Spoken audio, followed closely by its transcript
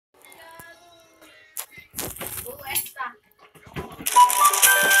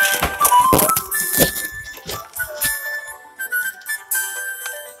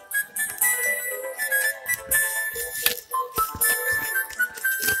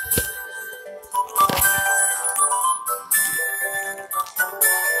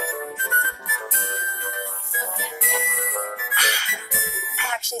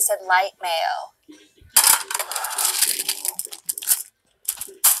light mayo.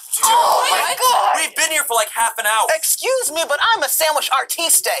 Oh my God! We've been here for like half an hour. Excuse me, but I'm a sandwich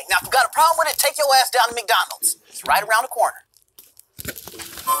artiste. Now, if you've got a problem with it, take your ass down to McDonald's. It's right around the corner.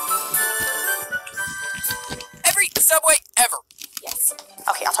 Every Subway ever. Yes.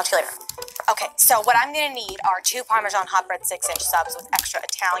 Okay, I'll talk to you later. Okay, so what I'm gonna need are 2 Parmesan hot bread 6-inch subs with extra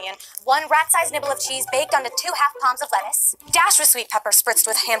Italian, 1 rat-sized nibble of cheese baked onto 2 half palms of lettuce, dashed with sweet pepper spritzed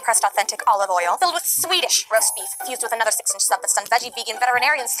with hand-pressed authentic olive oil, filled with Swedish roast beef, fused with another 6-inch sub that's done veggie, vegan,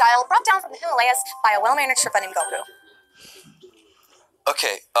 veterinarian style, brought down from the Himalayas by a well-mannered Sherpa named Goku.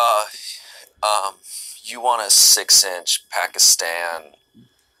 Okay, you want a 6-inch Pakistan...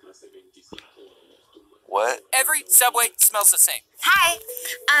 What? Every Subway smells the same. Hi,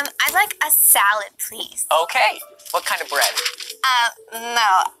 I'd like a salad, please. Okay. What kind of bread?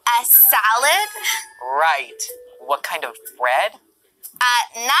 No, a salad? Right. What kind of bread?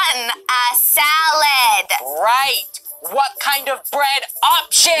 None. A salad. Right. What kind of bread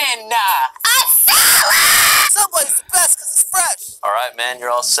option? A salad! Subway's the best because it's fresh. All right, man,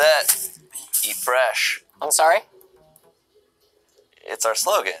 you're all set. Eat fresh. I'm sorry? It's our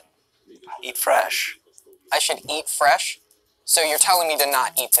slogan. Eat fresh. I should eat fresh? So you're telling me to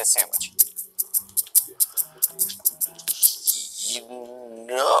not eat this sandwich? You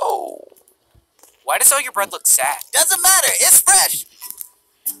know. Why does all your bread look sad? Doesn't matter. It's fresh.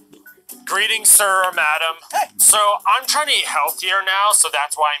 Greetings, sir or madam. Hey. So, I'm trying to eat healthier now, so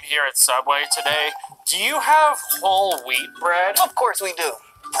that's why I'm here at Subway today. Do you have whole wheat bread? Of course we do.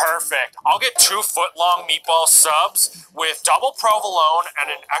 Perfect. I'll get 2 foot-long meatball subs with double provolone and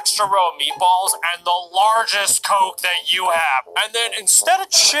an extra row of meatballs and the largest Coke that you have. And then instead of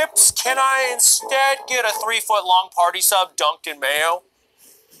chips, can I instead get a 3-foot-long party sub dunked in mayo?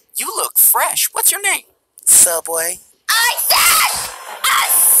 You look fresh. What's your name? Subway. I said a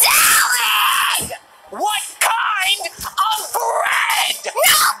salad! What kind of bread?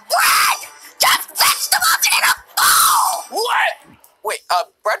 No bread! Just vegetables in a bowl! What? Wait,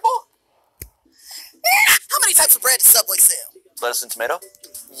 bread bowl? How many types of bread does Subway sell? Lettuce and tomato?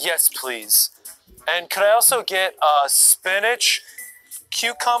 Yes, please. And could I also get spinach,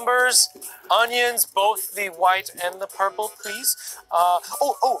 cucumbers, onions, both the white and the purple, please?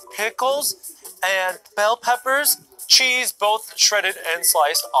 Pickles and bell peppers, cheese, both shredded and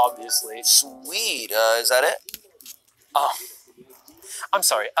sliced, obviously. Sweet. Is that it? I'm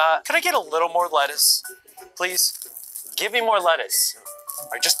sorry. Could I get a little more lettuce, please? Give me more lettuce. All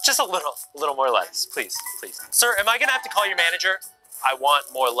right, just a little more lettuce, please. Sir, am I gonna have to call your manager? I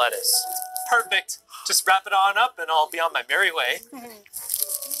want more lettuce. Perfect. Just wrap it on up and I'll be on my merry way.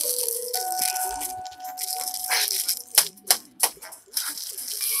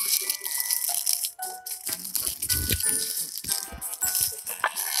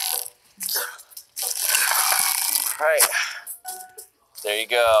 All right. There you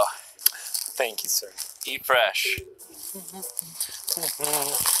go. Thank you, sir. Eat fresh.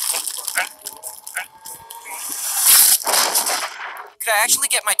 Could I actually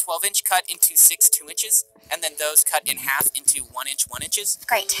get my 12-inch cut into 6 2-inches, and then those cut in half into 1-inch 1-inches?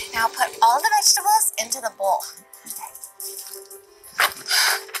 Great. Now put all the vegetables into the bowl.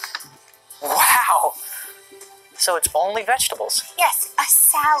 Wow. So it's only vegetables. Yes, a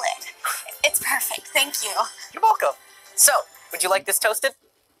salad. It's perfect. Thank you. You're welcome. So, would you like this toasted?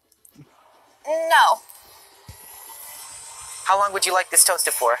 No. How long would you like this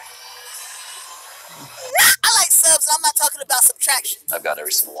toasted for? I like subs. I'm not talking about subtraction. I've got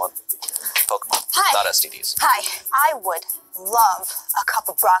every single one. Pokemon. Hi. Not STDs. Hi. I would love a cup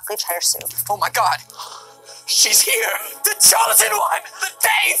of broccoli cheddar soup. Oh my God. She's here. The chosen one. The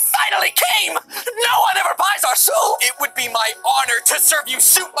day finally came. No one ever buys our soup. It would be my honor to serve you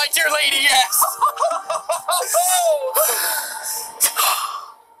soup, my dear lady, yes!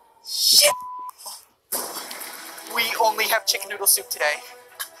 Shit. We only have chicken noodle soup today.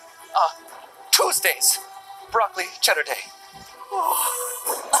 Tuesdays. Broccoli cheddar day.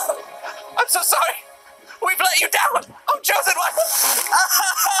 I'm so sorry. We've let you down. I'm chosen one.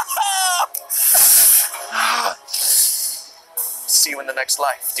 See you in the next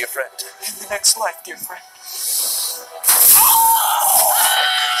life, dear friend. In the next life, dear friend.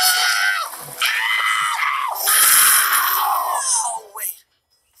 Oh, wait.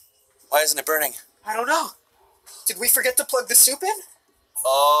 Why isn't it burning? I don't know. Did we forget to plug the soup in?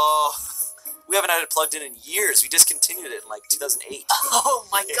 Oh, we haven't had it plugged in years. We discontinued it in like 2008. Oh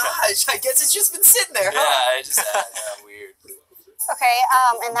my gosh. I guess it's just been sitting there, Yeah, huh? I just weird. Okay,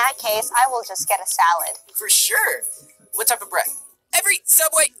 in that case, I will just get a salad. For sure. What type of bread? Every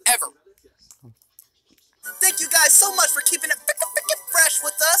Subway ever. Thank you guys so much for keeping it frickin' fresh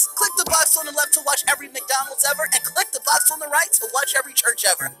with us. Click the box on the left to watch every McDonald's ever, and click the box on the right to watch every church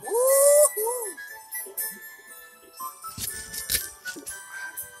ever. Woo!